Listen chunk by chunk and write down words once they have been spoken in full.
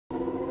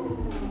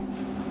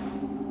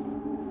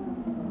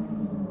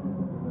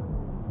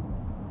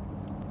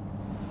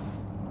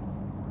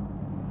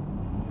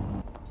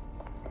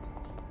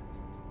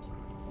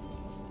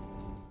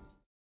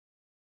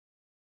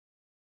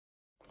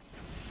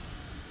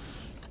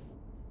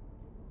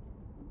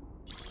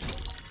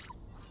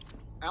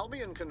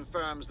Albion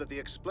confirms that the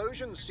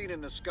explosions seen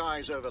in the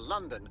skies over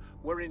London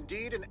were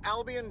indeed an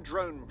Albion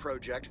drone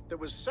project that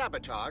was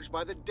sabotaged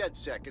by the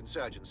DedSec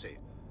insurgency.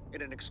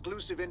 In an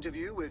exclusive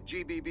interview with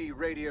GBB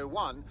Radio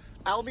 1,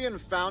 Albion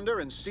founder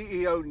and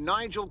CEO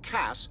Nigel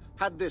Cass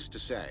had this to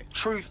say.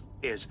 Truth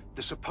is,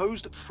 the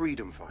supposed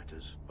freedom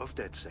fighters of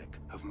DedSec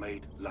have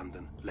made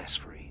London less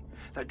free.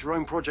 That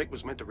drone project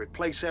was meant to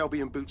replace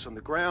Albion boots on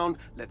the ground,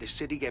 let the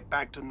city get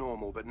back to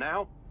normal, but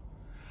now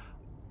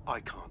I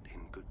can't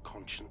in good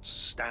conscience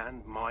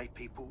stand my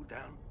people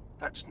down.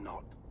 That's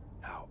not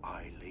how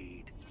I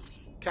lead.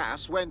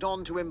 Cass went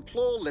on to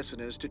implore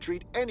listeners to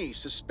treat any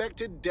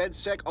suspected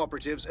DedSec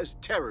operatives as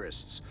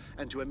terrorists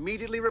and to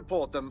immediately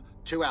report them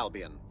to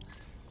Albion.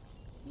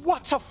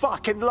 What a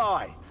fucking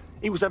lie!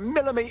 He was a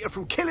millimetre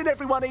from killing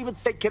everyone even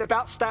thinking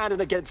about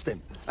standing against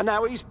him. And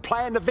now he's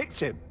playing the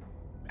victim.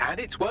 And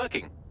it's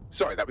working.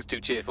 Sorry, that was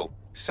too cheerful.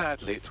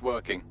 Sadly, it's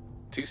working.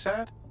 Too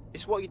sad?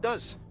 It's what he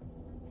does.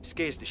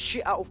 Scares the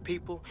shit out of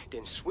people,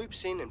 then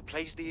swoops in and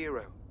plays the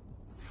hero.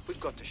 We've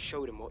got to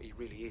show them what he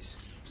really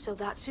is. So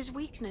that's his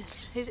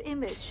weakness, his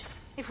image.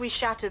 If we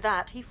shatter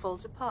that, he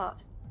falls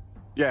apart.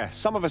 Yeah,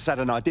 some of us had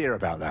an idea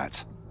about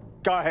that.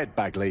 Go ahead,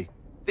 Bagley.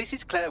 This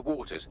is Claire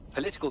Waters,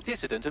 political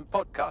dissident and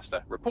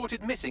podcaster,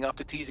 reported missing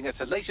after teasing a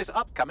salacious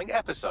upcoming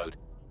episode.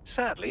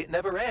 Sadly, it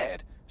never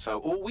aired, so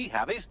all we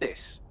have is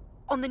this.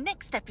 On the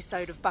next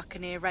episode of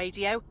Buccaneer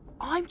Radio,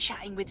 I'm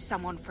chatting with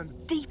someone from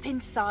deep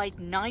inside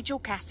Nigel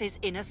Cass's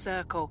inner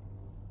circle.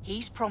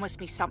 He's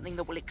promised me something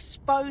that will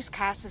expose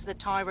Cass as the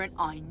tyrant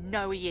I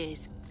know he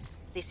is.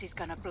 This is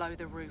gonna blow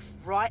the roof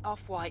right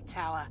off White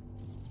Tower.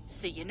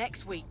 See you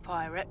next week,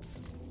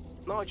 pirates.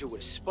 Nigel would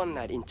have spun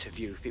that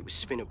interview if it was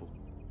spinnable.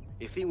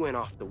 If he went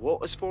after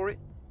Waters for it,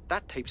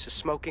 that tape's a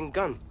smoking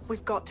gun.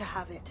 We've got to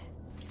have it.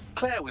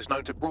 Claire was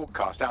known to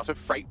broadcast out of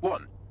Freight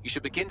 1. You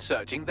should begin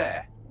searching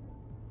there.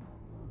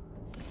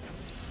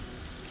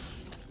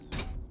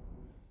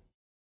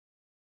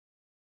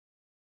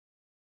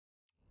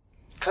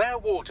 Claire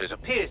Waters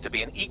appears to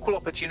be an equal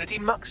opportunity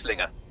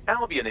muckslinger.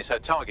 Albion is her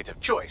target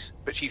of choice,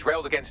 but she's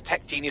railed against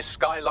tech genius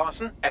Sky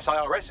Larson,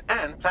 SIRS,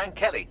 and Plan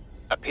Kelly.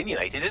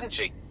 Opinionated, isn't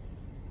she?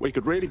 We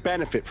could really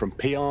benefit from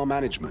PR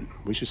management.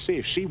 We should see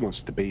if she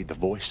wants to be the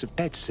voice of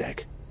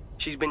DedSec.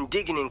 She's been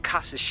digging in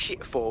Cass's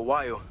shit for a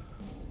while.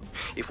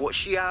 If what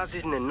she has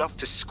isn't enough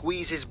to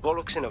squeeze his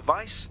bollocks in a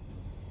vice,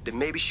 then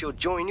maybe she'll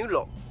join you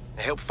lot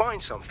and help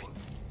find something.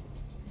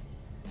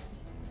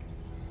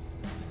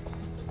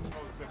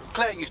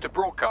 Claire used to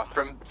broadcast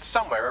from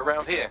somewhere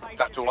around here.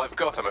 That's all I've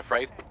got, I'm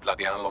afraid.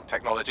 Bloody analog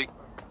technology.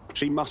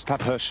 She must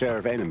have her share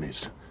of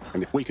enemies.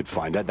 And if we could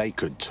find her, they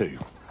could too.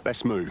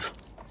 Let's move.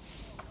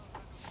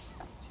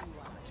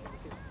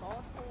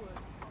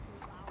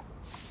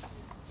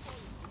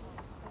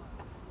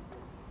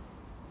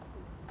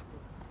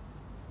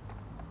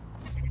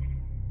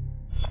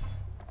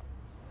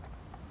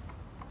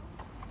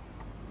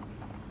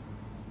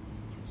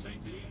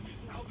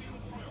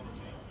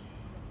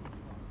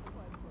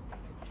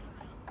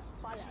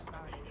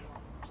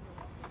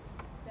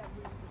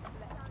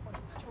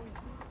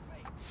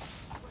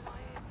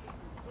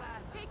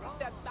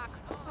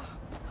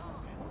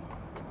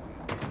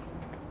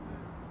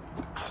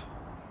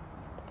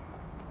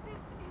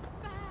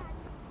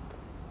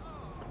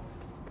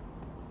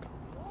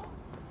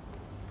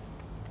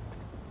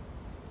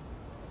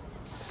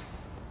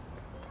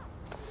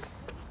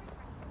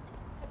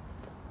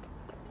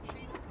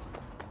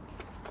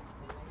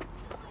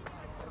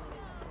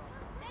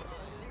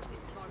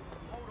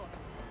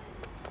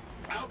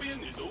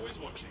 Albion is always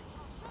watching.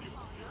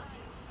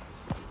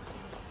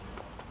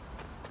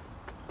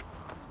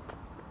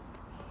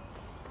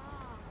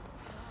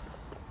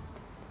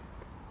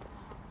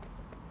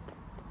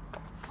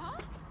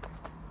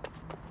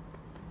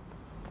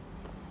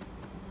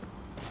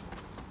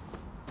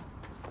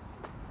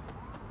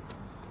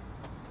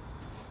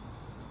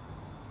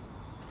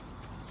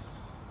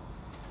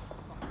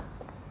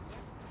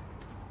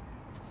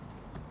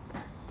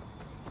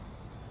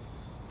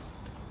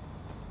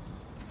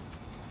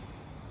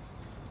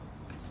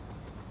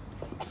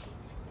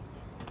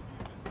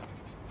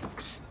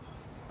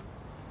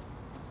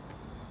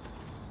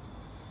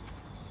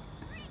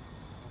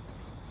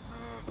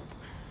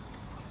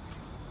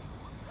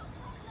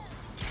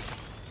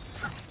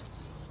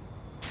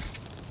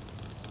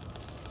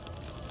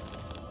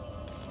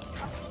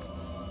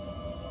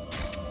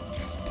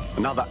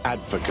 Another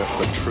advocate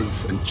for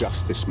truth and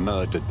justice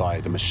murdered by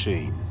the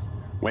machine.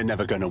 We're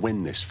never going to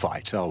win this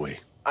fight, are we?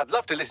 I'd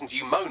love to listen to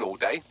you moan all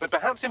day, but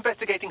perhaps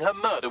investigating her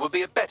murder would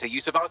be a better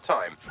use of our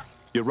time.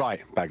 You're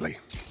right, Bagley.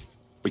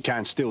 We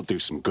can still do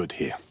some good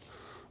here.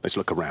 Let's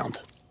look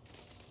around.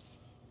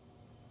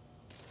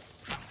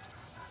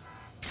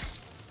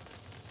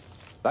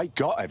 They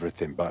got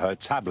everything but her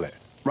tablet.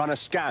 Run a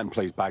scan,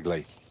 please,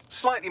 Bagley.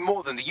 Slightly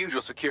more than the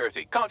usual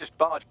security. Can't just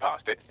barge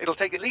past it. It'll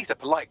take at least a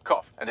polite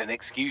cough and an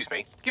excuse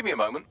me. Give me a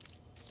moment.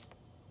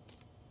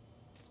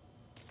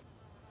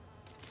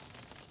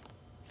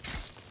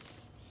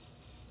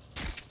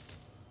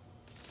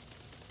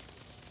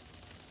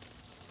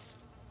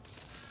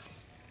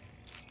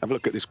 Have a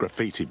look at this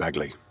graffiti,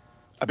 Bagley.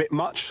 A bit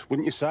much,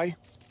 wouldn't you say?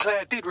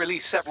 Claire did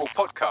release several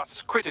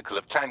podcasts critical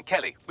of Clan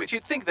Kelly, which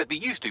you'd think they'd be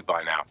used to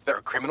by now. They're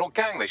a criminal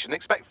gang. They shouldn't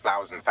expect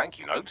flowers and thank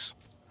you notes.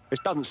 This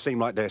doesn't seem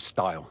like their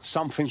style.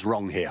 Something's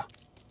wrong here.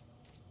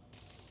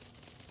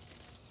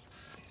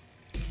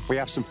 We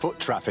have some foot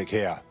traffic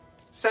here.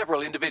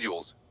 Several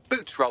individuals.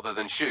 Boots rather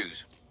than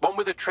shoes. One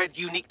with a tread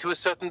unique to a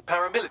certain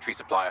paramilitary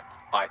supplier.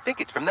 I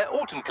think it's from their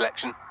autumn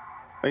collection.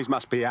 These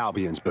must be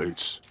Albion's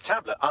boots.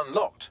 Tablet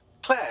unlocked.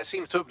 Claire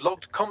seems to have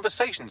logged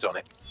conversations on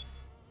it.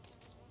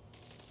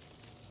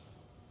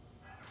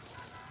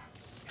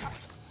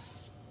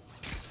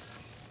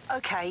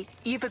 Okay,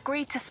 you've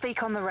agreed to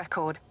speak on the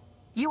record.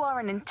 You are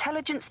an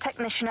intelligence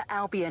technician at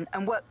Albion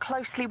and work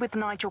closely with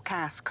Nigel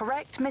Cass,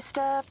 correct,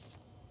 Mr...?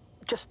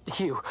 Just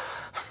you.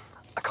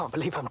 I can't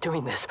believe I'm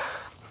doing this.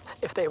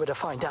 If they were to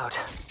find out.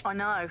 I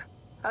know.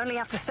 Only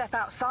have to step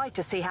outside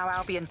to see how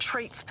Albion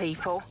treats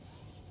people.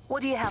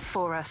 What do you have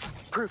for us?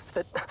 Proof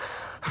that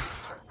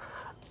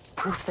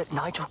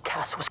Nigel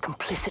Cass was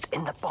complicit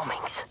in the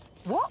bombings.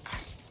 What?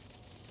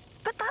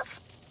 But that's...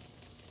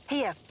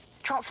 Here,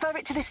 transfer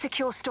it to this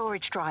secure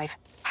storage drive.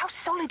 How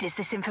solid is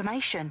this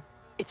information?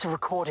 It's a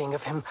recording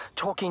of him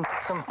talking to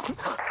some...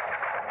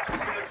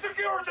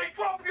 Security,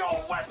 drop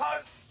your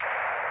weapons!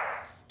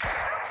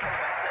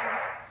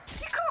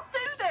 You can't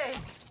do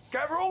this!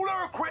 Gather all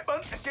her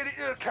equipment and get it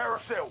to the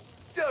carousel.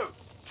 Do.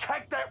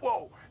 Tag that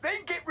wall.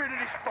 Then get rid of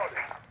this body.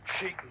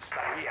 She can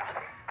stay here.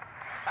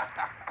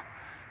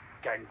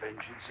 Gang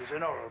vengeance is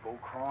an horrible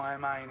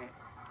crime, ain't it?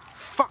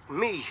 Fuck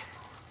me.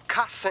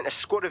 Cass sent a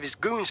squad of his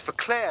goons for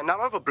Claire and that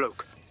other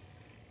bloke.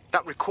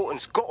 That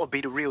recording's gotta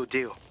be the real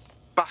deal.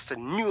 Bastard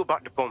knew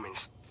about the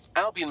bombings.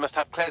 Albion must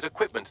have Claire's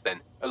equipment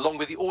then, along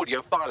with the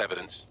audio file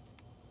evidence.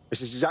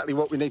 This is exactly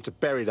what we need to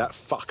bury that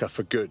fucker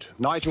for good.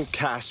 Nigel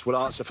Cass will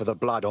answer for the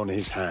blood on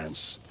his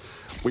hands.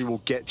 We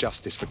will get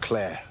justice for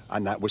Claire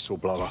and that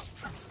whistleblower.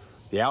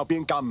 The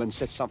Albion gunman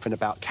said something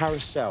about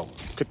Carousel.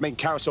 Could mean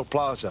Carousel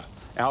Plaza,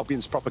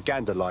 Albion's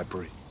propaganda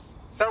library.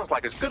 Sounds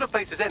like as good a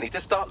place as any to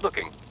start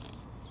looking.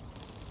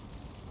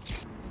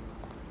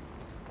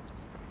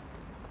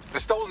 The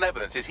stolen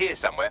evidence is here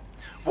somewhere.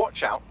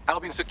 Watch out,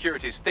 Albion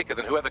security is thicker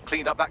than whoever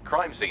cleaned up that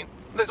crime scene.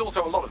 There's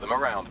also a lot of them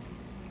around.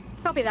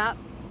 Copy that.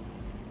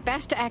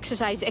 Best to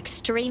exercise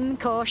extreme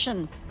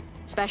caution,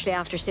 especially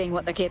after seeing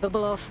what they're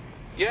capable of.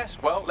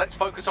 Yes, well, let's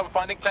focus on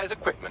finding Claire's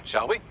equipment,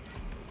 shall we?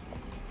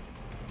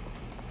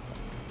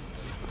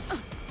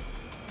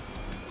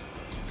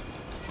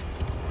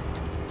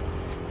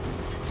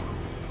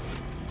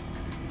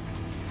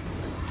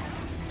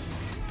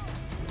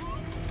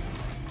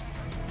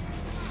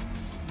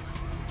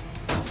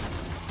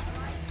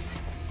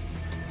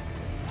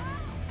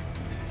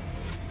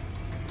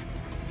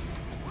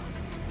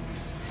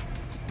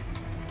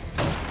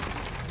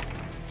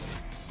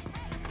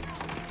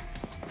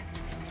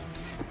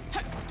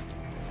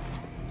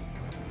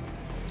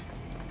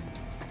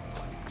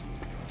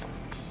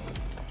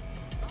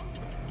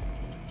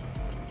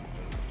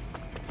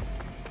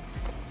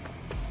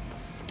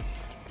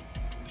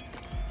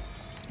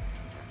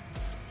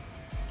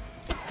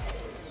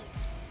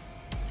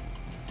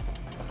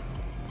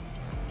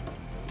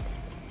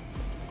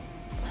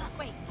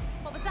 Wait,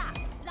 what was that?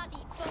 Bloody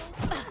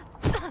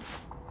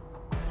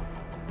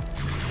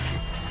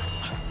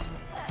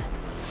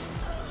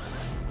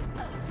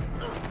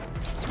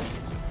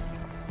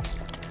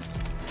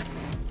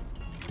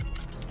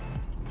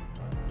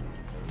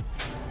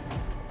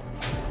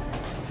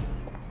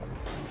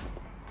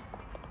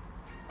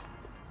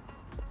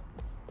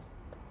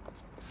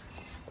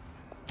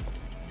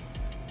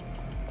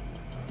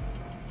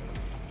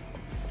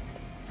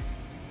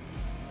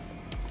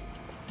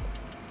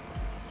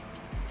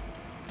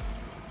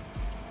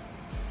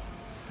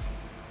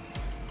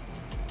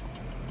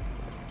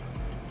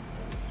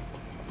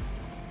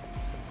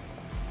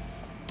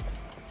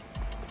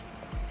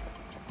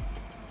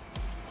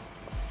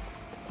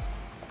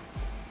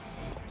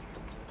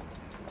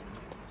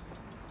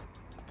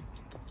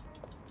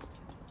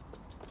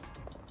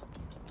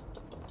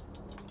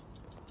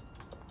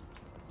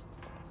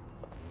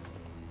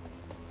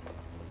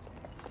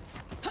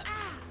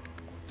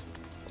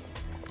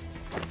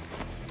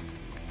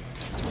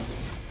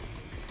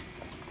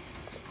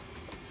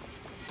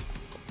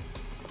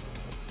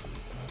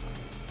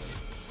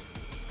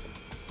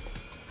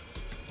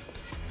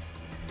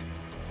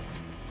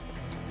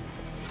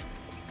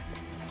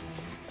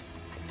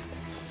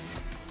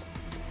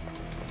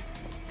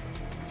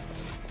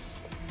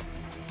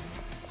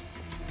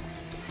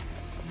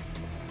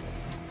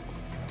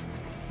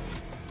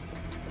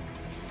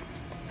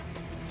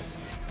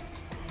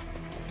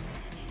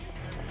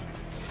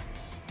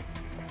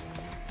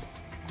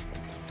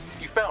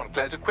found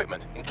Claire's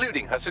equipment,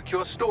 including her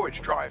secure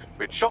storage drive,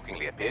 which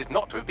shockingly appears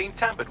not to have been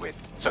tampered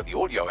with, so the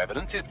audio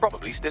evidence is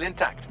probably still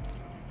intact.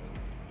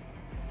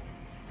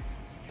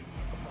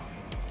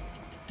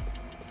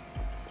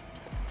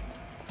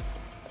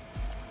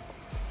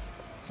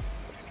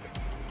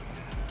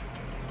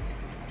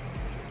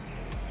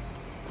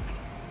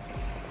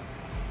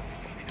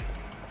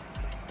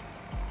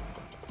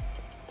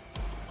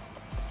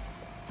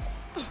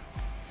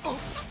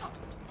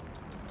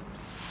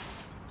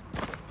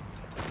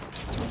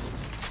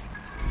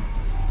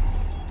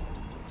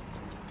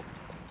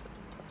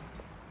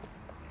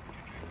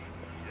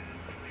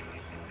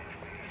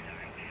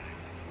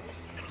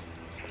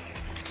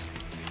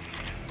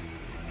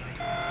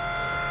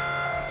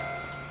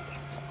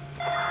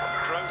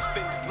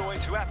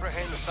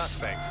 the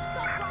suspect.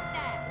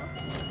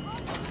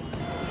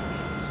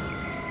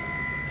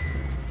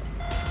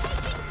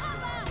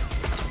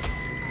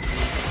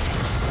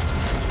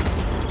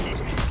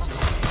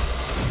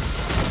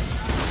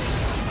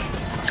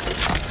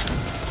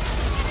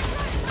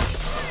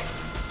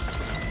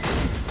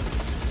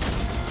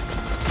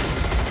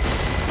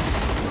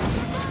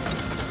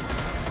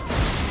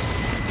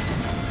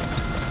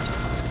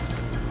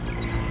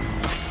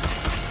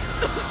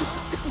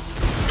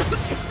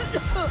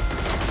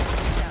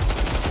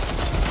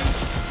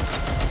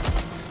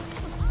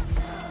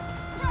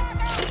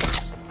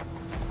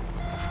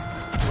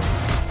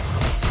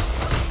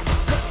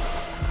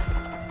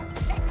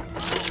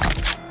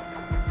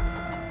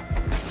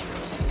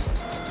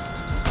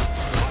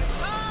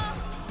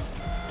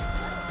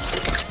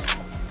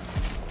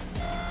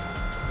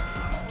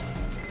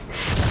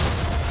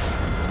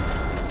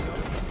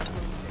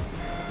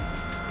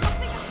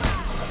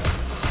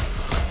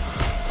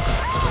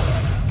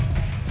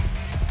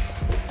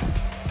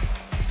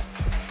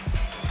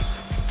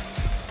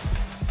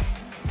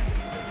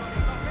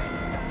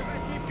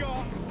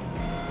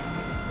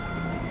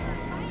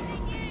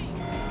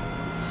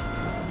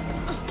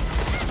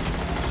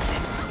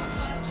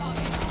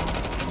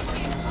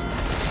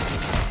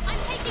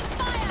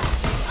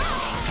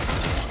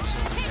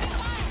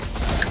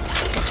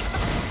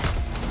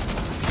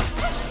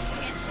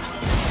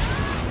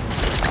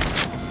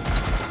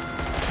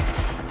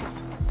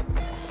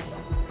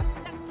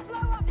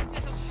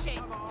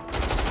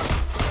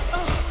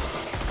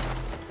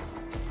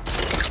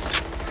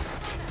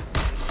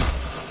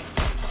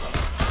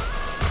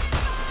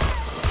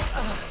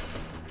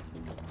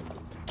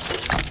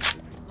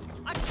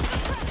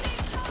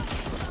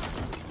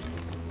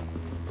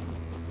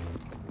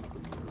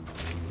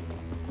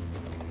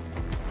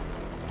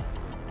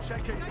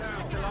 Checking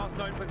down to last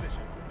known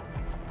position.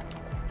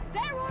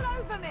 They're all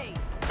over me!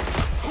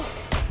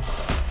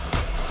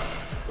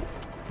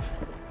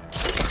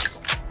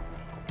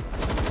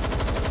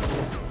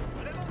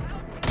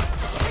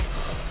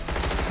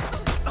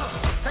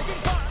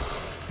 Taking fire!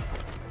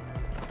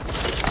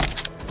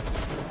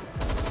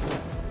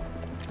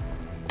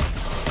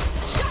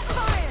 Shots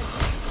fired!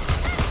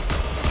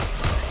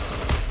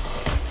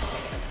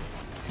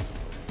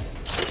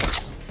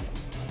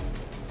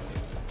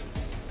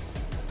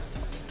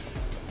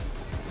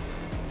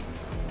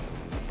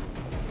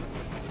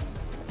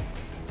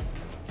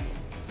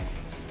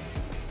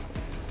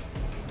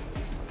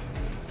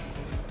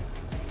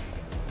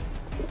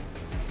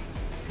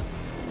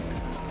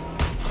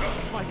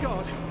 My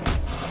God!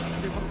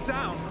 Everyone's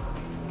down!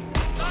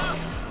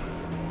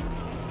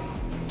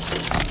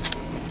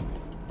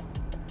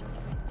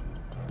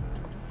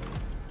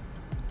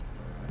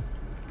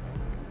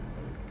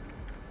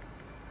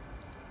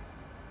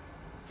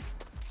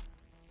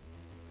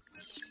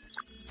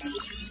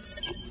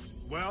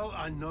 Well,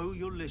 I know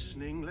you're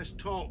listening. Let's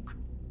talk.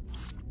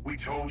 We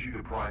told you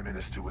the Prime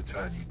Minister would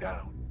turn you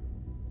down.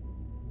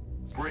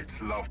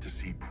 Brits love to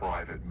see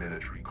private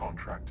military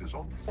contractors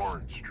on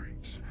foreign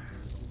streets,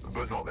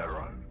 but not their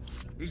own.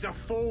 He's a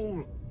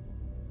fool.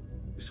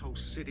 This whole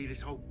city,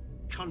 this whole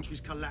country's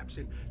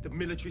collapsing. The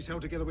military's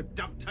held together with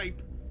duct tape.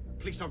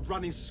 Police are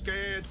running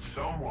scared.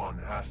 Someone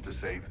has to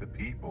save the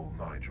people,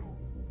 Nigel.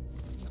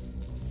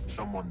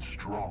 Someone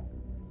strong.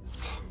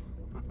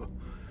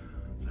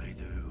 They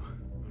do.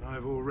 And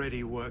I've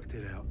already worked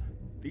it out.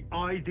 The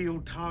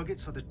ideal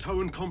targets are the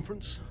Towan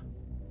Conference,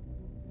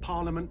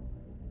 Parliament,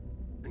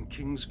 and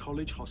King's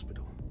College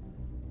Hospital.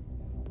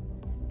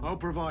 I'll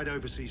provide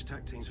overseas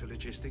tac teams for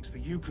logistics,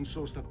 but you can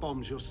source the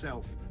bombs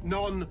yourself.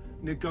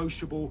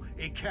 Non-negotiable.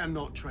 It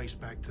cannot trace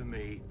back to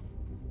me.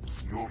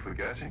 You're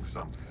forgetting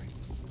something.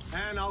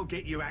 And I'll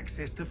get you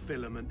access to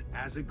filament,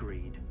 as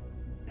agreed.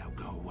 Now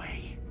go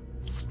away.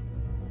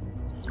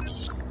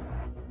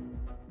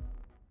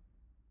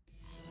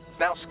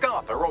 Now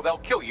scarper or they'll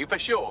kill you for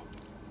sure.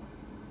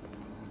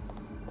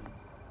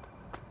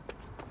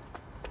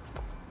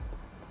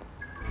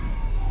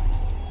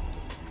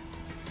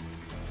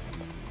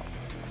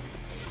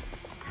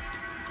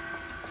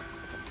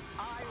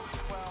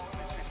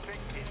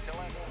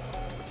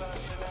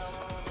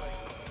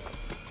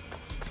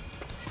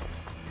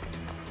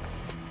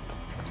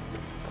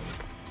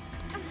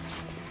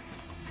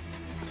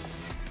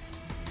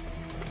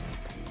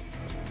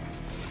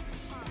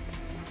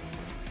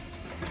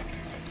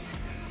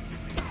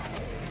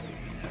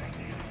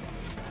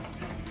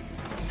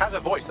 Has a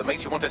voice that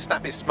makes you want to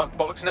snap his smug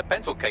bollocks in a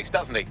pencil case,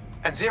 doesn't he?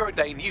 And Zero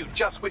Day knew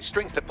just which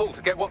strings to pull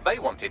to get what they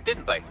wanted,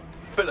 didn't they?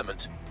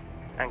 Filament.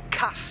 And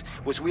Cass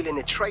was willing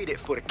to trade it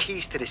for the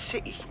keys to the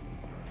city.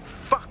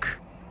 Fuck.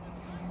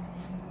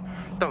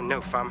 Don't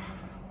know, fam.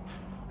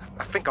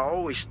 I think I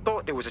always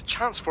thought there was a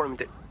chance for him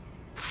to...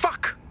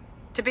 Fuck!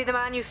 To be the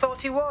man you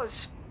thought he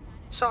was.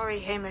 Sorry,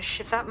 Hamish.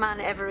 If that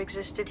man ever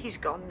existed, he's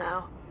gone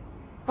now.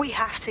 We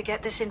have to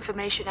get this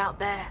information out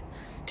there,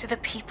 to the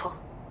people.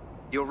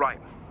 You're right.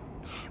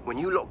 When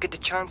you lot get the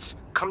chance,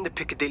 come to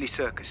Piccadilly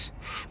Circus.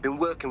 Been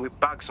working with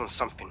Bags on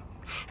something.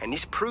 And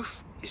this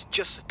proof is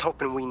just the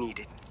token we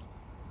needed.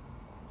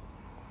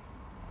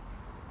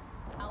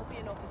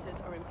 Albion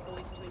officers are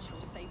employed to ensure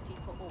safety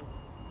for all.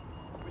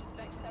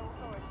 Respect their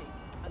authority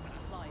and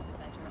comply with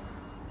their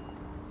directives.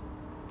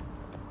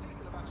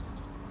 People have actually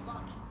just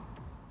fuck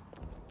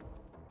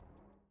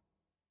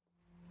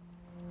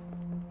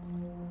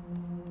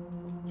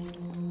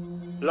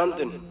you.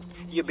 London,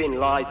 you've been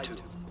lied to.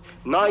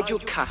 Nigel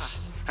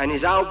Cass and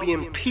his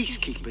Albion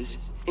peacekeepers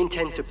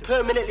intend to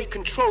permanently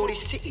control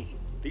this city.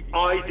 The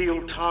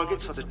ideal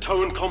targets are the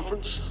Towan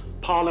Conference,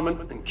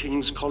 Parliament and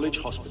King's College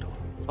Hospital.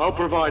 I'll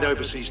provide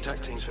overseas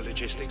tech teams for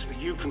logistics, but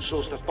you can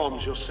source the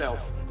bombs yourself.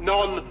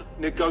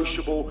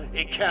 Non-negotiable,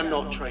 it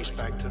cannot trace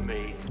back to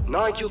me.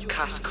 Nigel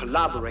Cass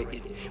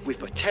collaborated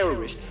with a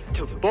terrorist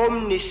to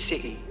bomb this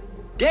city.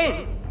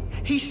 Then,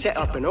 he set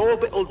up an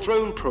orbital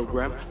drone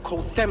program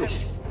called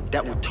Themis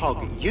that would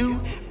target you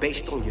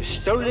based on your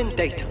stolen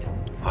data.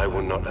 I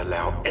will not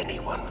allow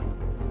anyone,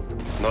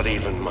 not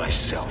even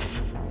myself,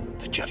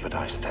 to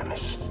jeopardize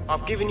Themis.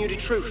 I've given you the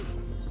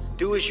truth.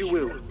 Do as you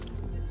will.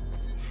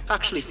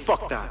 Actually,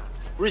 fuck that.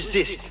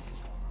 Resist.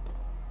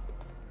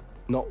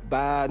 Not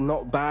bad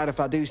if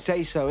I do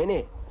say so,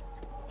 innit?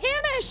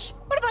 Hamish!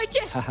 What about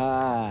you?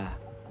 Haha.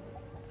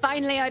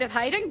 Finally out of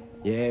hiding?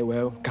 Yeah,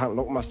 well, can't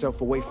lock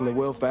myself away from the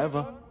world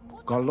forever.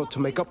 Got a lot to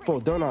make up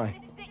for, don't I?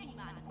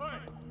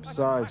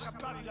 Besides,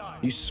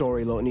 you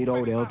sorry lot need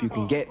all the help you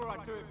can get.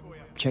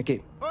 Check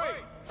it.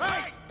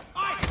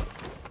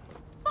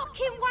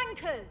 Fucking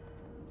wankers!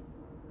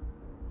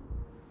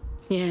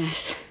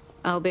 Yes.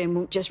 Albion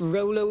won't just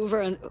roll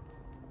over and...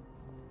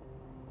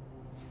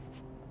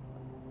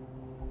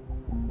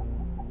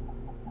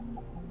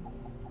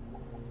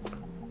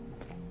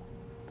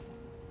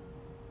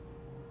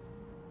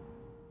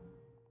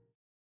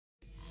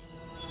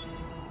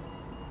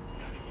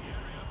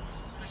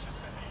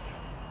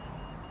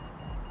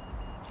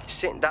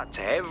 Sent that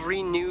to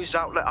every news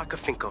outlet I could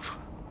think of.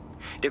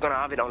 They're gonna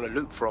have it on the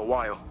loop for a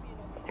while.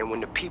 And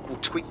when the people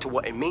tweak to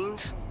what it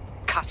means,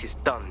 Cass is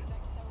done.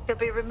 He'll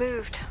be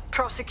removed,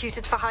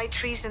 prosecuted for high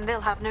treason.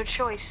 They'll have no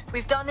choice.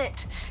 We've done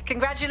it.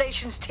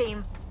 Congratulations,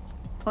 team.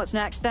 What's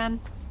next,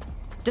 then?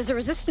 Does the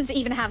Resistance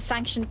even have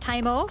sanctioned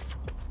time off?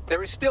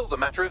 There is still the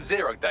matter of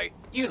Zero Day.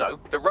 You know,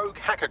 the rogue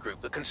hacker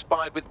group that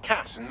conspired with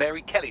Cass and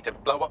Mary Kelly to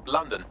blow up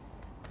London.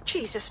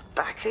 Jesus,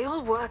 Bagley,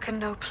 all work and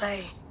no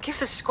play. Give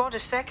the squad a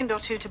second or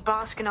two to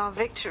bask in our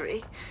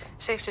victory.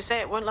 Safe to say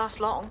it won't last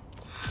long.